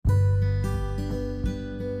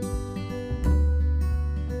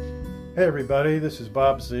Hey everybody, this is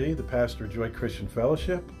Bob Z, the pastor of Joy Christian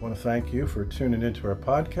Fellowship. I want to thank you for tuning into our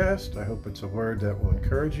podcast. I hope it's a word that will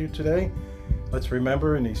encourage you today. Let's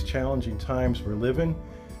remember in these challenging times we're living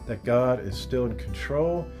that God is still in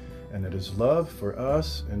control and that His love for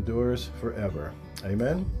us endures forever.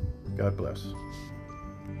 Amen. God bless.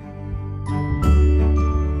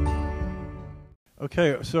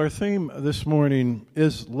 Okay, so our theme this morning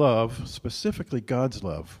is love, specifically God's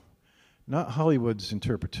love. Not Hollywood's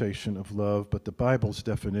interpretation of love, but the Bible's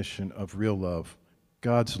definition of real love,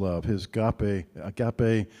 God's love, His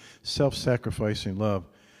agape, self-sacrificing love.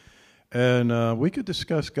 And we could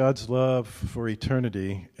discuss God's love for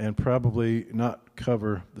eternity and probably not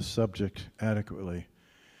cover the subject adequately.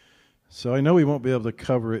 So I know we won't be able to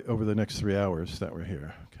cover it over the next 3 hours that we're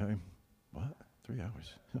here, okay? What? 3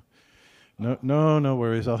 hours? No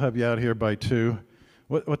worries. I'll have you out here by 2.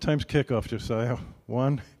 What time's kickoff, Josiah?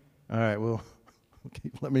 1? All right, well,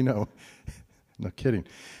 let me know. No kidding.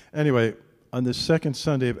 Anyway, on this second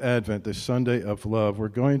Sunday of Advent, this Sunday of love, we're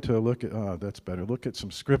going to look at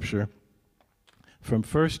some scripture from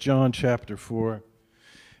 1 John chapter 4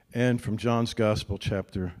 and from John's Gospel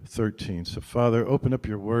chapter 13. So, Father, open up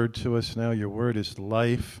your word to us now. Your word is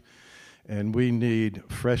life, and we need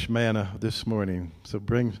fresh manna this morning. So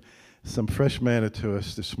bring some fresh manna to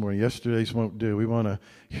us this morning. Yesterday's won't do. We want to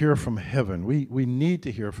hear from heaven. We need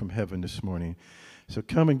to hear from heaven this morning. So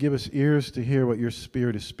come and give us ears to hear what your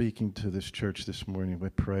Spirit is speaking to this church this morning. We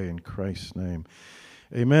pray in Christ's name.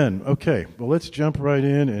 Amen. Okay, well, let's jump right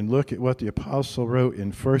in and look at what the apostle wrote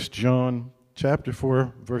in 1 John chapter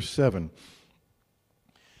 4, verse 7.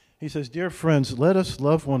 He says, "Dear friends, let us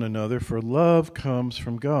love one another, for love comes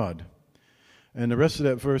from God." And the rest of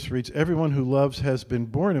that verse reads, "Everyone who loves has been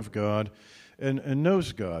born of God and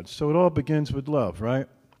knows God." So it all begins with love, right?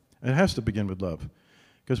 It has to begin with love.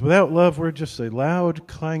 Because without love, we're just a loud,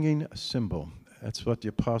 clanging cymbal. That's what the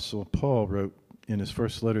Apostle Paul wrote in his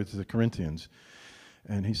first letter to the Corinthians.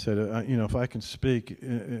 And he said, if I can speak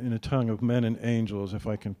in a tongue of men and angels, if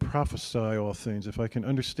I can prophesy all things, if I can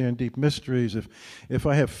understand deep mysteries, if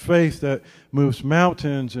I have faith that moves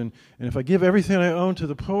mountains, and if I give everything I own to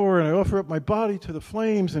the poor, and I offer up my body to the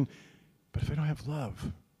flames, but if I don't have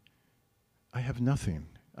love, I have nothing.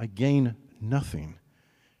 I gain nothing,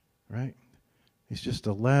 right? It's just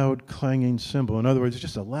a loud, clanging cymbal. In other words, it's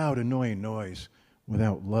just a loud, annoying noise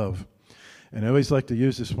without love. And I always like to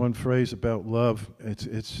use this one phrase about love.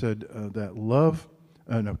 It's said that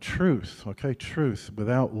truth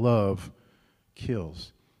without love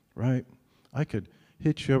kills, right? I could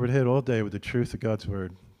hit you over the head all day with the truth of God's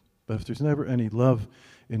word, but if there's never any love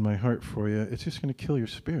in my heart for you, it's just going to kill your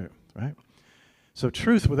spirit, right? So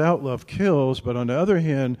truth without love kills, but on the other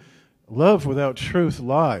hand, love without truth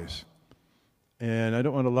lies. And I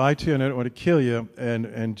don't want to lie to you, and I don't want to kill you,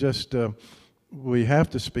 and just we have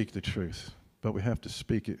to speak the truth. But we have to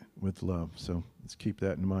speak it with love. So let's keep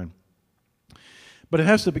that in mind. But it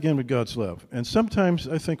has to begin with God's love. And sometimes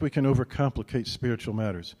I think we can overcomplicate spiritual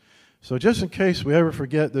matters. So just in case we ever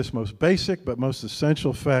forget this most basic but most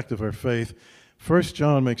essential fact of our faith, 1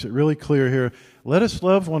 John makes it really clear here. Let us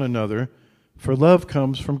love one another, for love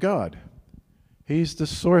comes from God. He's the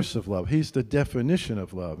source of love. He's the definition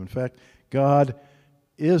of love. In fact, God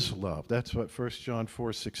is love. That's what 1 John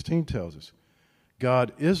 4:16 tells us.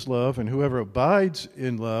 God is love, and whoever abides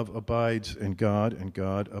in love abides in God, and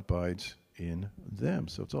God abides in them.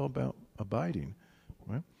 So it's all about abiding.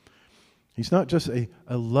 Right? He's not just a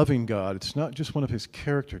loving God. It's not just one of his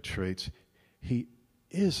character traits. He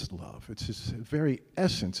is love. It's his very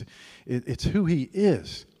essence. It's who he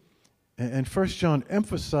is. And 1 John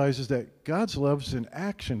emphasizes that God's love is an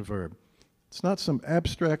action verb. It's not some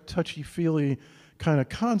abstract, touchy-feely kind of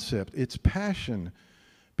concept. It's passion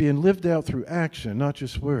being lived out through action, not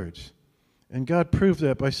just words. And God proved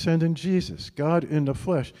that by sending Jesus, God in the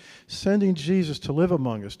flesh, sending Jesus to live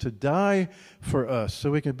among us, to die for us so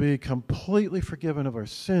we could be completely forgiven of our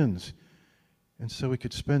sins and so we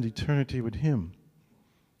could spend eternity with him.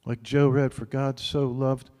 Like Joe read, for God so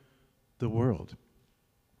loved the world,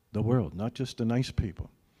 not just the nice people,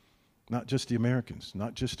 not just the Americans,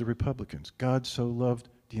 not just the Republicans. God so loved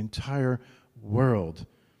the entire world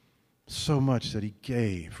so much that he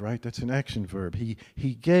gave, right? That's an action verb. He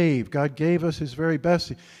gave. God gave us his very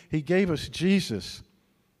best. He gave us Jesus.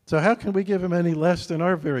 So how can we give him any less than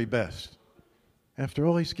our very best? After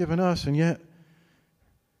all he's given us, and yet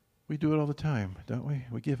we do it all the time, don't we?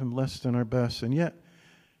 We give him less than our best, and yet,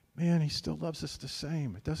 man, he still loves us the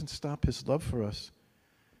same. It doesn't stop his love for us.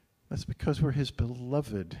 That's because we're his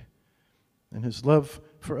beloved. And his love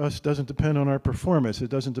for us doesn't depend on our performance. It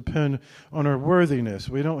doesn't depend on our worthiness.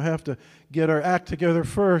 We don't have to get our act together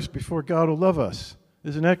first before God will love us.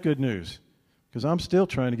 Isn't that good news? Because I'm still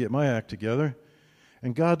trying to get my act together.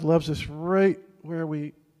 And God loves us right where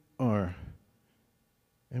we are.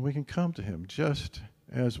 And we can come to him just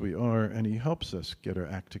as we are, and he helps us get our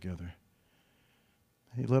act together.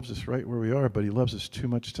 He loves us right where we are, but he loves us too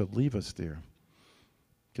much to leave us there.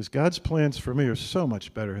 Because God's plans for me are so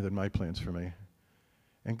much better than my plans for me.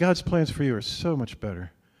 And God's plans for you are so much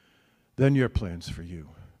better than your plans for you.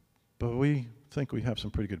 But we think we have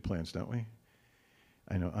some pretty good plans, don't we?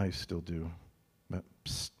 I know I still do. But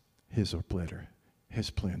his are better. His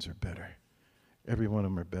plans are better. Every one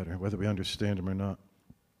of them are better, whether we understand them or not.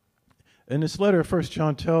 In this letter, 1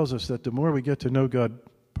 John tells us that the more we get to know God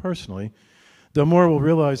personally, the more we'll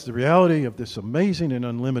realize the reality of this amazing and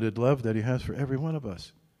unlimited love that he has for every one of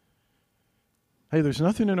us. Hey, there's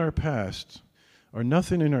nothing in our past or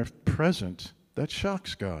nothing in our present that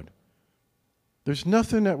shocks God. There's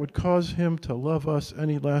nothing that would cause him to love us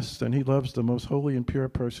any less than he loves the most holy and pure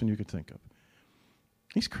person you could think of.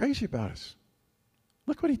 He's crazy about us.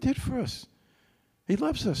 Look what he did for us. He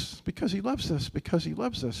loves us because he loves us, because he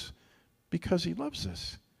loves us, because he loves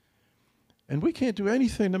us. And we can't do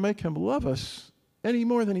anything to make him love us any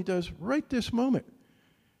more than he does right this moment.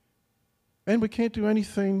 And we can't do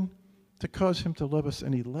anything to cause him to love us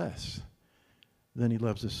any less than he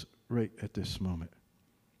loves us right at this moment.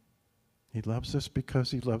 He loves us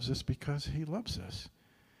because he loves us because he loves us.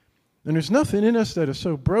 And there's nothing in us that is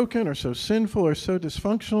so broken or so sinful or so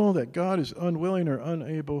dysfunctional that God is unwilling or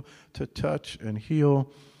unable to touch and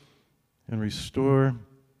heal and restore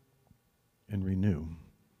and renew.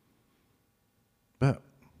 But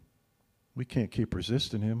we can't keep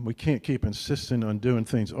resisting him. We can't keep insisting on doing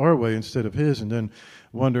things our way instead of his and then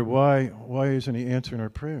wonder why isn't he answering our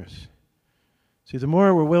prayers? See, the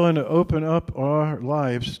more we're willing to open up our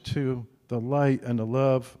lives to the light and the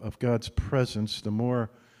love of God's presence, the more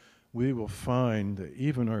we will find that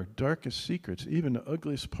even our darkest secrets, even the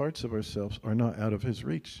ugliest parts of ourselves, are not out of his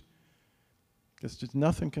reach. Because just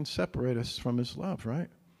nothing can separate us from his love, right?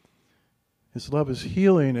 His love is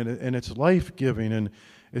healing and it's life-giving, and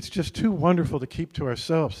it's just too wonderful to keep to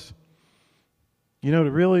ourselves. You know,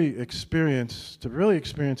 to really experience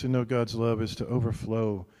and know God's love is to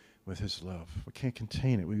overflow with his love. We can't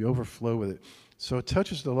contain it. We overflow with it. So it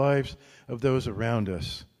touches the lives of those around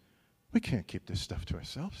us. We can't keep this stuff to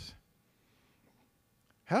ourselves.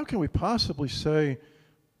 How can we possibly say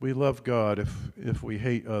we love God if we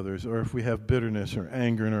hate others or if we have bitterness or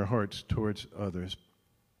anger in our hearts towards others?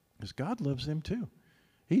 Because God loves them too.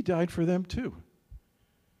 He died for them too.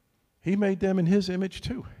 He made them in his image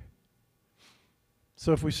too.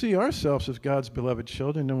 So if we see ourselves as God's beloved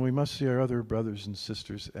children, then we must see our other brothers and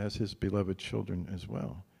sisters as his beloved children as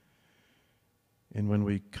well. And when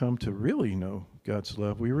we come to really know God's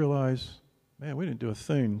love, we realize, man, we didn't do a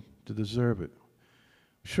thing to deserve it.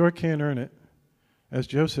 Sure can't earn it. As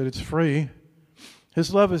Joe said, it's free.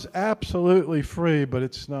 His love is absolutely free, but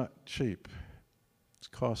it's not cheap. It's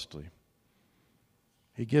costly.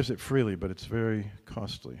 He gives it freely, but it's very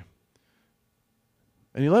costly.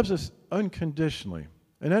 And he loves us unconditionally.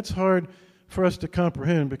 And that's hard for us to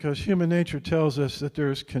comprehend because human nature tells us that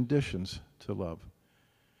there's conditions to love.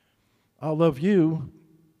 I'll love you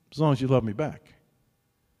as long as you love me back.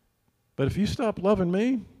 But if you stop loving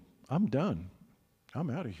me, I'm done. I'm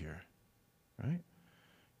out of here. Right?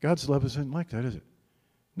 God's love isn't like that, is it?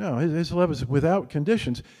 No, his love is without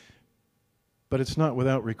conditions, but it's not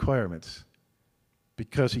without requirements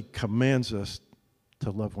because he commands us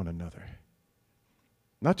to love one another.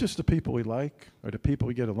 Not just the people we like or the people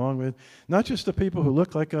we get along with, not just the people who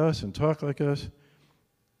look like us and talk like us,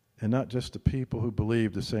 and not just the people who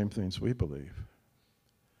believe the same things we believe.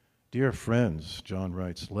 Dear friends, John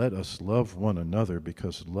writes, let us love one another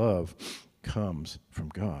because love comes from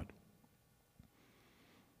God.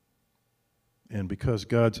 And because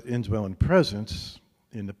God's indwelling presence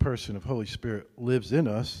in the person of Holy Spirit lives in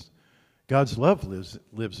us, God's love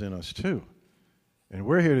lives in us too. And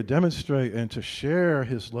we're here to demonstrate and to share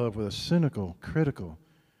his love with a cynical, critical,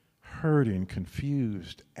 hurting,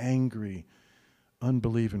 confused, angry,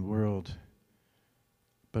 unbelieving world.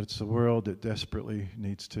 But it's a world that desperately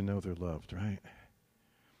needs to know they're loved, right?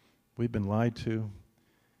 We've been lied to.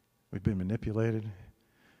 We've been manipulated.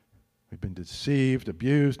 We've been deceived,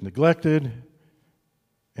 abused, neglected.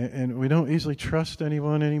 And we don't easily trust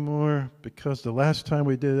anyone anymore because the last time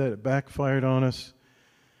we did that, it backfired on us.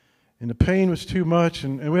 And the pain was too much,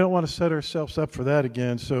 and we don't want to set ourselves up for that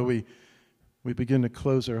again, so we begin to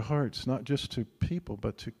close our hearts, not just to people,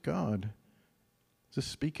 but to God. Is this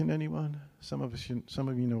speaking to anyone? Some of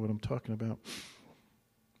you know what I'm talking about.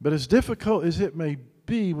 But as difficult as it may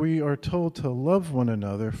be, we are told to love one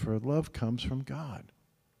another, for love comes from God.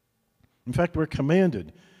 In fact, we're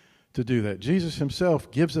commanded to do that. Jesus himself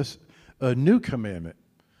gives us a new commandment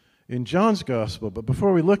in John's gospel. But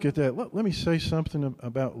before we look at that, let me say something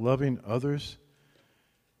about loving others.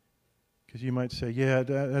 Because you might say, yeah,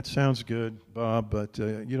 that sounds good, Bob, but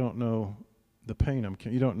you don't know the pain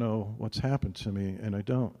you don't know what's happened to me, and I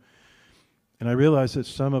don't. And I realize that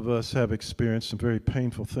some of us have experienced some very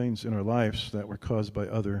painful things in our lives that were caused by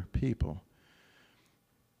other people.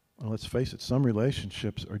 Well, let's face it, some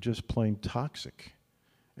relationships are just plain toxic.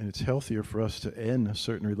 And it's healthier for us to end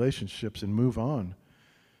certain relationships and move on.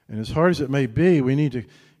 And as hard as it may be, we need to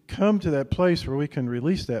come to that place where we can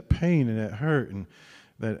release that pain and that hurt and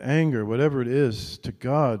that anger, whatever it is, to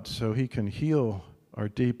God so he can heal our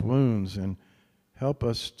deep wounds and help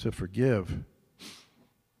us to forgive.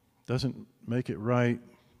 Doesn't make it right.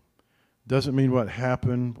 Doesn't mean what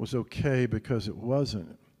happened was okay, because it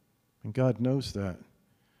wasn't. And God knows that.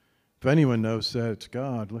 If anyone knows that, it's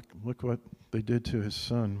God. Look what they did to his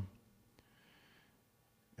son.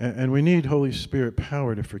 And we need Holy Spirit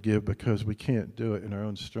power to forgive, because we can't do it in our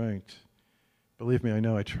own strength. Believe me, I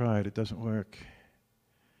know I tried. It doesn't work.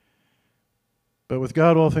 But with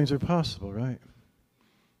God, all things are possible, right?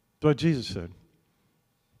 That's what Jesus said.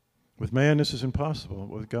 With man, this is impossible.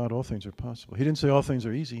 With God, all things are possible. He didn't say all things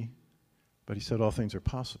are easy, but he said all things are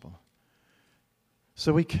possible.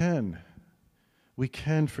 So we can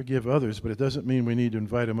forgive others, but it doesn't mean we need to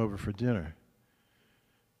invite them over for dinner.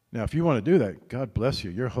 Now, if you want to do that, God bless you.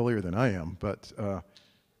 You're holier than I am. But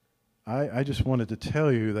I just wanted to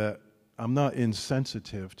tell you that I'm not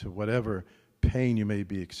insensitive to whatever pain you may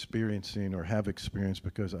be experiencing or have experienced,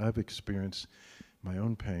 because I've experienced my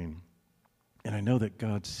own pain. And I know that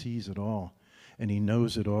God sees it all, and he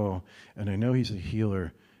knows it all. And I know he's a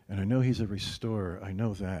healer, and I know he's a restorer. I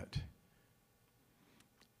know that.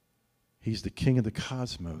 He's the king of the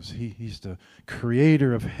cosmos. He's the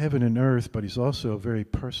creator of heaven and earth, but he's also a very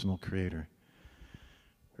personal creator,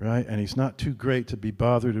 right? And he's not too great to be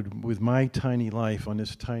bothered with my tiny life on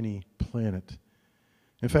this tiny planet.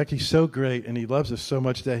 In fact, he's so great, and he loves us so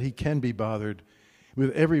much that he can be bothered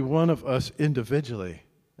with every one of us individually.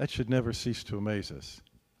 That should never cease to amaze us,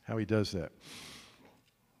 how he does that.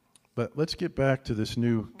 But let's get back to this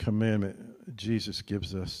new commandment Jesus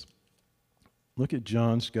gives us. Look at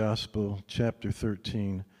John's Gospel, chapter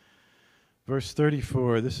 13, verse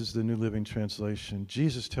 34. This is the New Living Translation.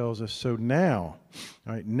 Jesus tells us, so now,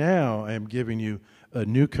 all right, now I am giving you a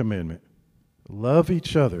new commandment. Love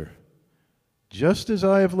each other. Just as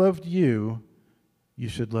I have loved you, you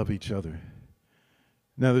should love each other.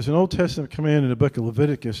 Now, there's an Old Testament command in the book of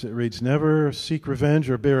Leviticus that reads, never seek revenge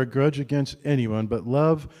or bear a grudge against anyone, but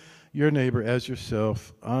love your neighbor as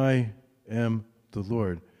yourself. I am the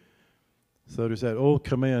Lord. So there's that old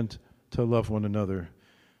command to love one another.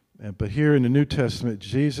 But here in the New Testament,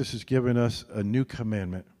 Jesus has given us a new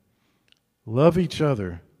commandment. Love each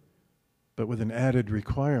other, but with an added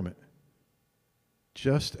requirement.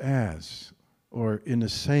 Just as, or in the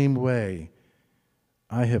same way,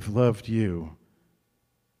 I have loved you,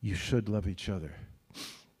 you should love each other.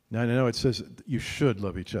 Now, I know it says you should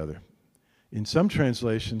love each other. In some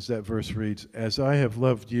translations, that verse reads, as I have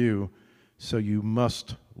loved you, so you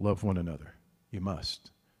must love one another. You must.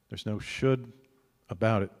 There's no should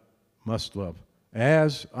about it. Must love.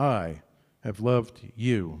 As I have loved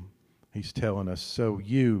you, he's telling us, so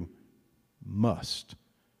you must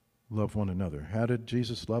love one another. How did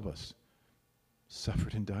Jesus love us?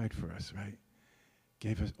 Suffered and died for us, right?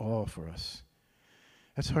 Gave us all for us.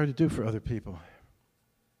 That's hard to do for other people.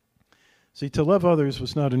 See, to love others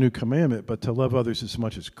was not a new commandment, but to love others as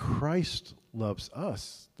much as Christ loves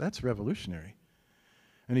us. That's revolutionary.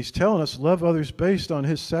 And he's telling us love others based on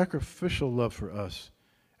his sacrificial love for us.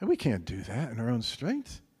 And we can't do that in our own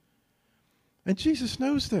strength. And Jesus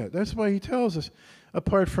knows that. That's why he tells us,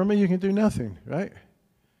 apart from me, you can do nothing, right?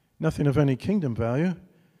 Nothing of any kingdom value.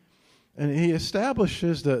 And he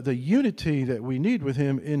establishes the unity that we need with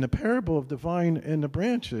him in the parable of the vine and the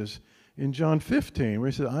branches in John 15, where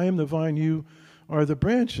he said, I am the vine, you are the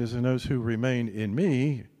branches, and those who remain in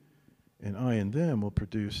me, and I in them, will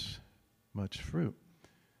produce much fruit.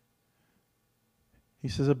 He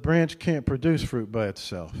says a branch can't produce fruit by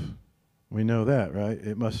itself. We know that, right?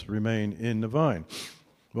 It must remain in the vine.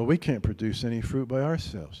 Well, we can't produce any fruit by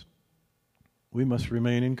ourselves. We must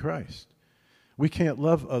remain in Christ. We can't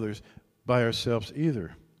love others by ourselves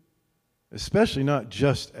either, especially not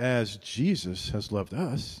just as Jesus has loved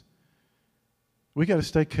us. We got to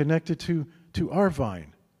stay connected to our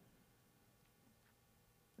vine.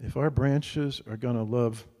 if our branches are going to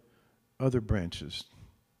love other branches,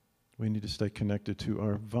 we need to stay connected to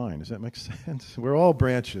our vine. Does that make sense? We're all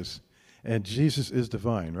branches, and Jesus is the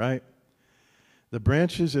vine, right? The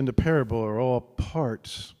branches in the parable are all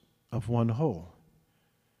parts of one whole.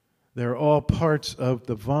 They're all parts of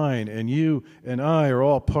the vine, and you and I are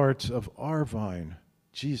all parts of our vine,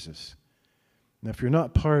 Jesus. Now, if you're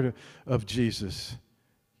not part of Jesus,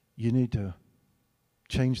 you need to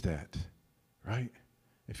change that, right?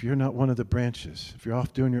 If you're not one of the branches, if you're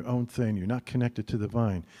off doing your own thing, you're not connected to the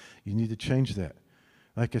vine, you need to change that.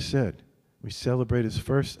 Like I said, we celebrate his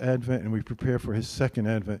first advent and we prepare for his second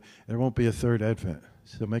advent. There won't be a third advent,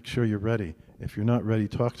 so make sure you're ready. If you're not ready,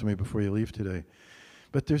 talk to me before you leave today.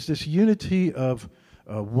 But there's this unity of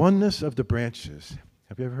oneness of the branches.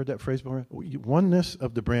 Have you ever heard that phrase before? Oneness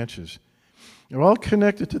of the branches. They're all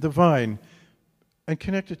connected to the vine and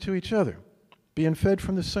connected to each other, being fed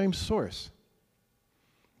from the same source.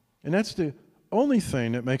 And that's the only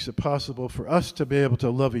thing that makes it possible for us to be able to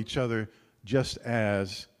love each other just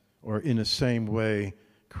as, or in the same way,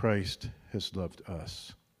 Christ has loved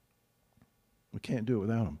us. We can't do it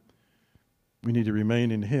without him. We need to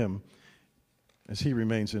remain in him as he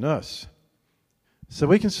remains in us. So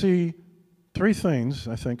we can see three things,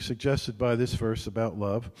 I think, suggested by this verse about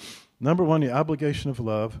love. Number one, the obligation of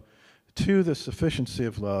love. Two, the sufficiency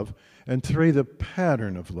of love. And three, the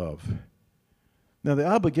pattern of love. Now, the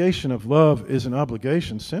obligation of love is an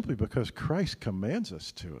obligation simply because Christ commands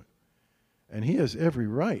us to it. And he has every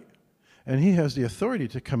right. And he has the authority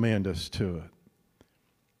to command us to it.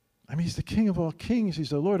 I mean, he's the King of all kings.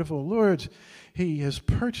 He's the Lord of all lords. He has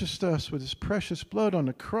purchased us with his precious blood on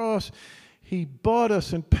the cross. He bought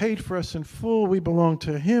us and paid for us in full. We belong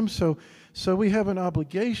to him. So we have an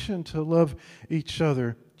obligation to love each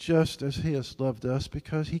other just as he has loved us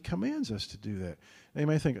because he commands us to do that. Now, you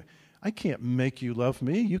may think, I can't make you love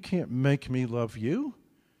me. You can't make me love you.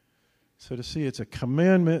 So to see it's a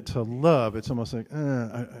commandment to love, it's almost like,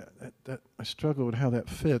 I struggle with how that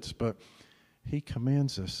fits, but he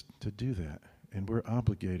commands us to do that, and we're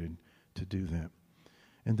obligated to do that.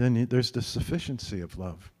 And then there's the sufficiency of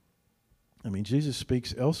love. I mean, Jesus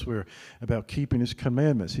speaks elsewhere about keeping his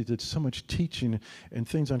commandments. He did so much teaching and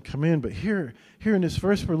things on command, but here in this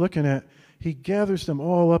verse we're looking at, he gathers them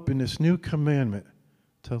all up in this new commandment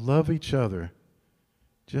to love each other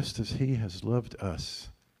just as he has loved us.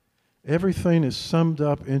 Everything is summed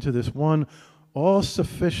up into this one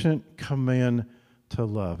all-sufficient command to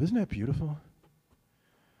love. Isn't that beautiful?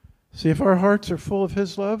 See, if our hearts are full of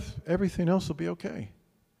his love, everything else will be okay.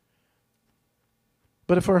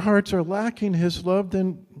 But if our hearts are lacking his love,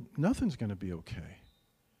 then nothing's going to be okay.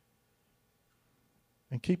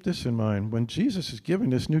 And keep this in mind. When Jesus is giving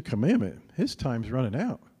this new commandment, his time's running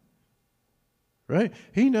out. Right?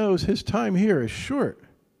 He knows his time here is short.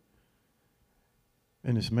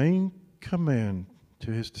 And his main command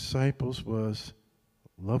to his disciples was,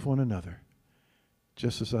 love one another,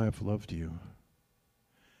 just as I have loved you.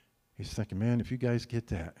 He's thinking, man, if you guys get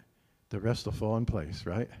that, the rest will fall in place,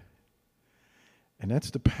 right? And that's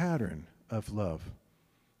the pattern of love.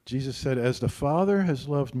 Jesus said, as the Father has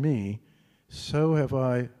loved me, so have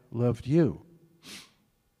I loved you.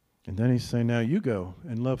 And then he's saying, now you go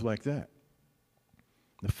and love like that.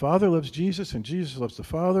 The Father loves Jesus, and Jesus loves the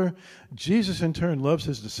Father. Jesus, in turn, loves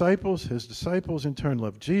his disciples. His disciples, in turn,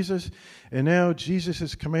 love Jesus. And now Jesus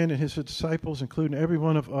is commanding his disciples, including every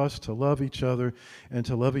one of us, to love each other and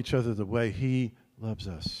to love each other the way he loves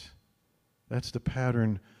us. That's the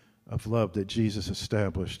pattern of love that Jesus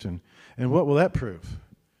established. And what will that prove?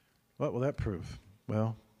 What will that prove?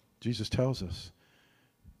 Well, Jesus tells us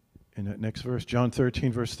in that next verse, John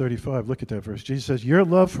 13, verse 35. Look at that verse. Jesus says, your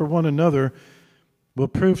love for one another will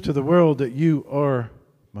prove to the world that you are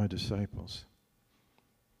my disciples.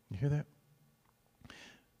 You hear that?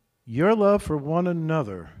 Your love for one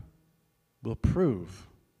another will prove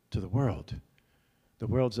to the world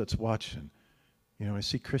that's watching. You know, I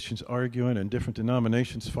see Christians arguing and different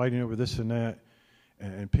denominations fighting over this and that,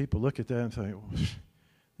 and people look at that and think, well,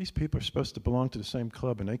 these people are supposed to belong to the same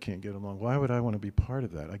club and they can't get along. Why would I want to be part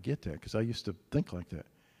of that? I get that because I used to think like that.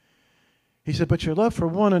 He said, but your love for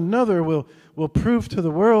one another will prove to the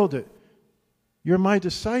world that you're my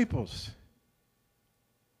disciples.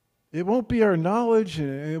 It won't be our knowledge,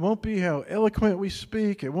 and it won't be how eloquent we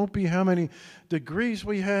speak, it won't be how many degrees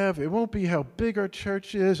we have, it won't be how big our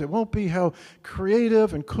church is, it won't be how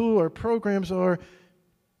creative and cool our programs are.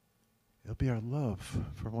 It'll be our love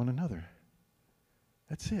for one another.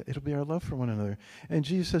 That's it. It'll be our love for one another. And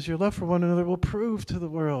Jesus says, your love for one another will prove to the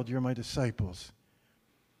world you're my disciples.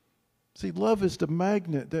 See, love is the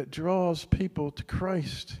magnet that draws people to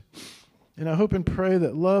Christ. And I hope and pray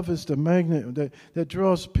that love is the magnet that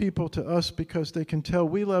draws people to us because they can tell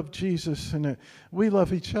we love Jesus and that we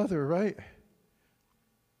love each other, right?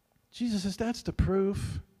 Jesus says that's the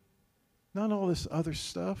proof, not all this other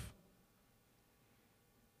stuff.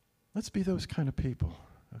 Let's be those kind of people,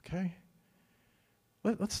 okay?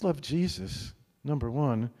 Let's love Jesus, number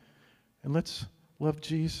one, and let's love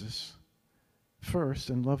Jesus first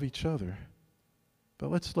and love each other. But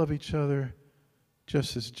let's love each other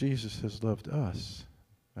just as Jesus has loved us.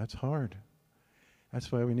 That's hard. That's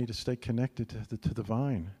why we need to stay connected to the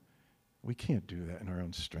vine. We can't do that in our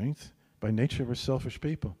own strength. By nature, we're selfish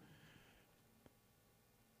people.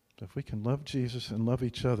 So if we can love Jesus and love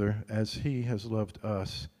each other as he has loved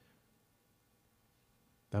us,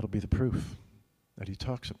 that'll be the proof that he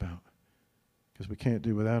talks about, because we can't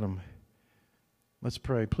do without him. Let's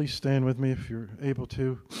pray. Please stand with me if you're able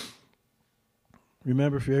to.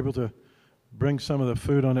 Remember, if you're able to bring some of the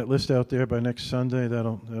food on that list out there by next Sunday,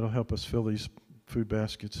 that'll help us fill these food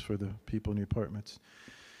baskets for the people in the apartments.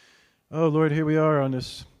 Oh, Lord, here we are on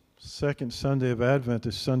this second Sunday of Advent,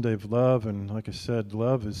 this Sunday of love. And like I said,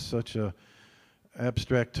 love is such a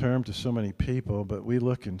abstract term to so many people, but we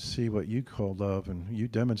look and see what you call love, and you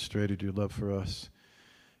demonstrated your love for us.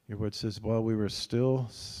 Your word says, while we were still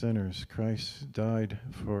sinners, Christ died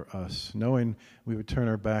for us. Knowing we would turn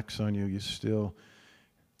our backs on you, you still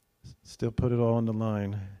put it all on the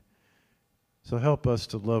line. So help us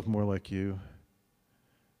to love more like you.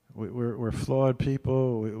 We're flawed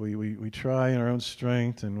people. We try in our own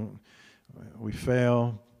strength and we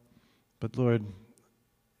fail. But Lord,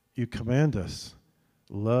 you command us,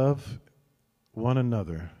 love one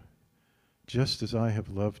another just as I have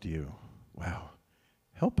loved you. Wow.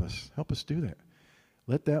 Help us do that.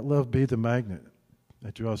 Let that love be the magnet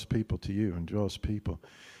that draws people to you and draws people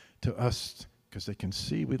to us, because they can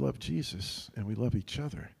see we love Jesus and we love each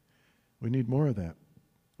other. We need more of that.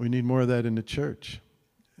 We need more of that in the church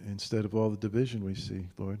instead of all the division we see,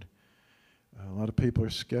 Lord. A lot of people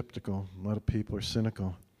are skeptical. A lot of people are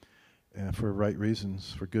cynical for right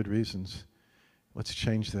reasons, for good reasons. Let's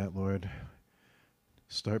change that, Lord.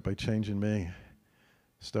 Start by changing me.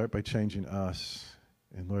 Start by changing us.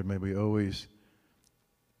 And Lord, may we always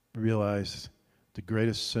realize the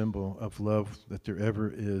greatest symbol of love that there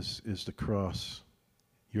ever is the cross,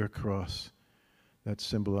 your cross. That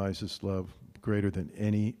symbolizes love greater than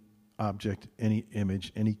any object, any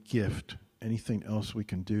image, any gift, anything else we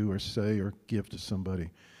can do or say or give to somebody.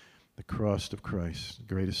 The cross of Christ,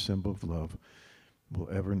 the greatest symbol of love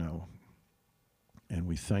we'll ever know. And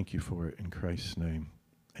we thank you for it in Christ's name.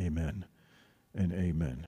 Amen and amen.